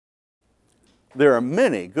There are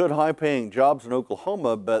many good high-paying jobs in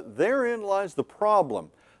Oklahoma, but therein lies the problem.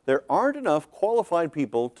 There aren't enough qualified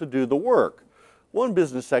people to do the work. One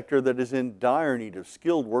business sector that is in dire need of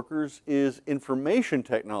skilled workers is information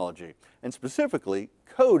technology, and specifically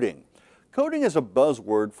coding. Coding is a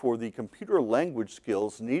buzzword for the computer language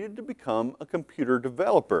skills needed to become a computer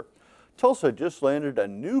developer. Tulsa just landed a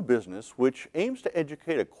new business which aims to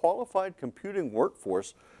educate a qualified computing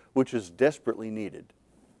workforce which is desperately needed.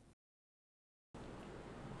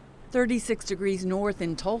 36 degrees north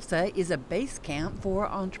in Tulsa is a base camp for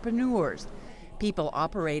entrepreneurs. People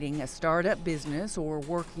operating a startup business or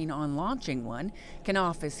working on launching one can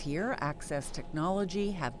office here, access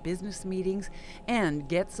technology, have business meetings, and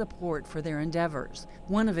get support for their endeavors.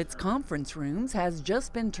 One of its conference rooms has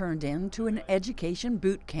just been turned into an education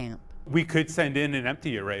boot camp. We could send in an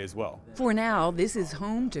empty array as well. For now, this is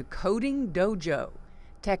home to Coding Dojo.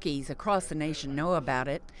 Techies across the nation know about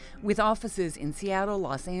it. With offices in Seattle,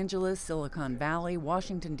 Los Angeles, Silicon Valley,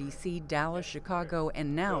 Washington, D.C., Dallas, Chicago,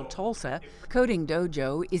 and now Tulsa, Coding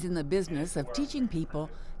Dojo is in the business of teaching people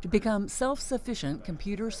to become self-sufficient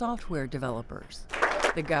computer software developers.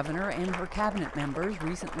 The governor and her cabinet members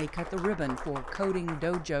recently cut the ribbon for Coding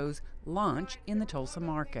Dojo's launch in the Tulsa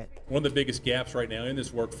market. One of the biggest gaps right now in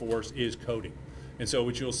this workforce is coding. And so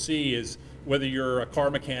what you'll see is whether you're a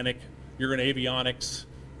car mechanic, you're in avionics,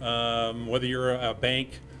 whether you're a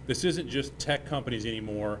bank, this isn't just tech companies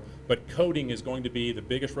anymore, but coding is going to be the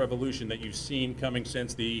biggest revolution that you've seen coming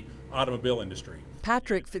since the automobile industry.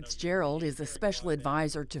 Patrick Fitzgerald is a special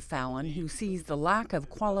advisor to Fallon who sees the lack of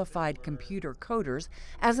qualified computer coders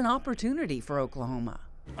as an opportunity for Oklahoma.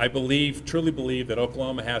 I truly believe that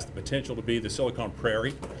Oklahoma has the potential to be the Silicon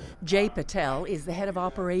Prairie. Jay Patel is the head of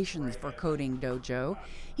operations for Coding Dojo.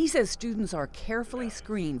 He says students are carefully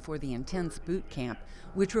screened for the intense boot camp,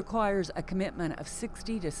 which requires a commitment of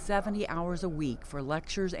 60 to 70 hours a week for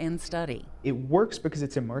lectures and study. It works because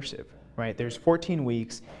it's immersive, right? There's 14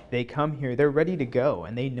 weeks, they come here, they're ready to go,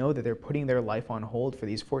 and they know that they're putting their life on hold for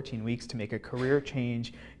these 14 weeks to make a career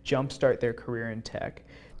change, jumpstart their career in tech.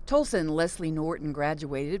 Tulsan Leslie Norton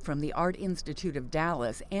graduated from the Art Institute of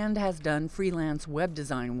Dallas and has done freelance web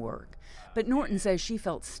design work. But Norton says she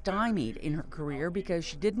felt stymied in her career because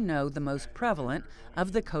she didn't know the most prevalent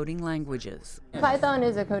of the coding languages. Python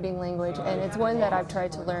is a coding language, and it's one that I've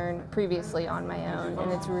tried to learn previously on my own,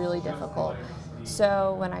 and it's really difficult.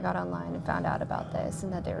 So when I got online and found out about this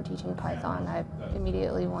and that they were teaching Python, I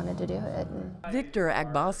immediately wanted to do it. Victor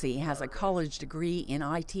Agbasi has a college degree in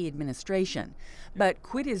IT administration, but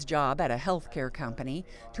quit his job at a healthcare company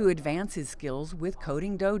to advance his skills with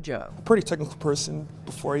Coding Dojo. A pretty technical person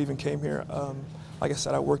before I even came here. Like I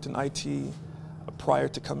said, I worked in IT prior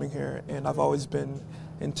to coming here, and I've always been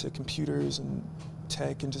into computers and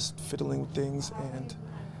tech and just fiddling with things, and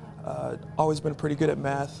always been pretty good at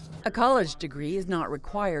math. A college degree is not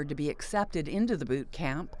required to be accepted into the boot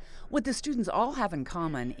camp. What the students all have in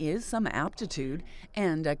common is some aptitude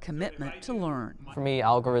and a commitment to learn. For me,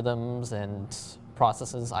 algorithms and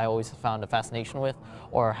processes I always found a fascination with,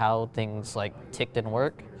 or how things like ticked and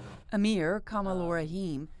work. Amir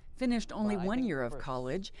Kamalorahim finished only 1 year of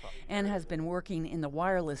college and has been working in the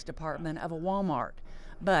wireless department of a Walmart.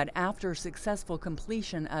 But after successful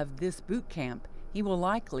completion of this boot camp, he will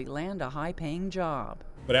likely land a high-paying job.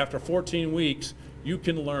 But after 14 weeks, you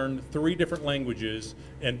can learn 3 different languages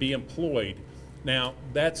and be employed. Now,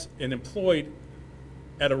 that's employed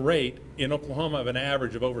at a rate in Oklahoma of an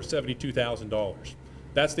average of over $72,000.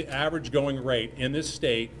 That's the average going rate in this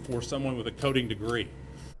state for someone with a coding degree.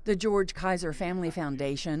 The George Kaiser Family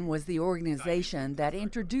Foundation was the organization that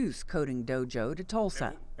introduced Coding Dojo to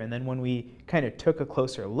Tulsa. And then when we kind of took a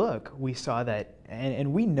closer look, we saw that,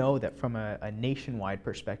 and we know that from a nationwide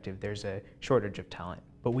perspective, there's a shortage of talent.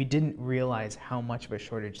 But we didn't realize how much of a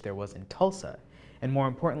shortage there was in Tulsa. And more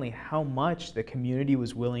importantly, how much the community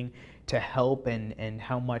was willing to help and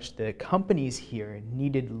how much the companies here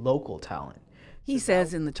needed local talent. He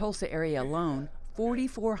says in the Tulsa area alone,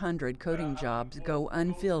 4,400 coding jobs go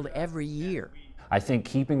unfilled every year. I think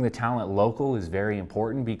keeping the talent local is very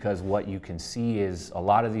important because what you can see is a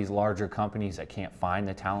lot of these larger companies that can't find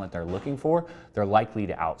the talent they're looking for, they're likely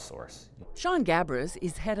to outsource. Sean Gabras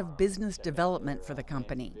is head of business development for the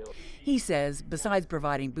company. He says besides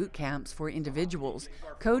providing boot camps for individuals,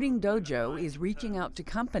 Coding Dojo is reaching out to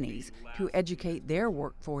companies to educate their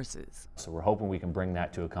workforces. So we're hoping we can bring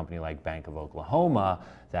that to a company like Bank of Oklahoma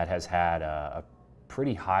that has had a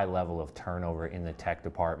pretty high level of turnover in the tech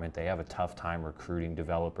department. They have a tough time recruiting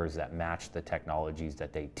developers that match the technologies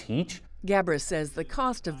that they teach. Gabris says the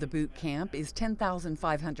cost of the boot camp is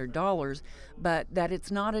 $10,500, but that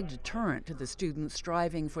it's not a deterrent to the students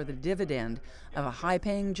striving for the dividend of a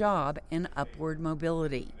high-paying job and upward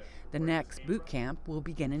mobility. The next boot camp will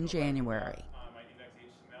begin in January.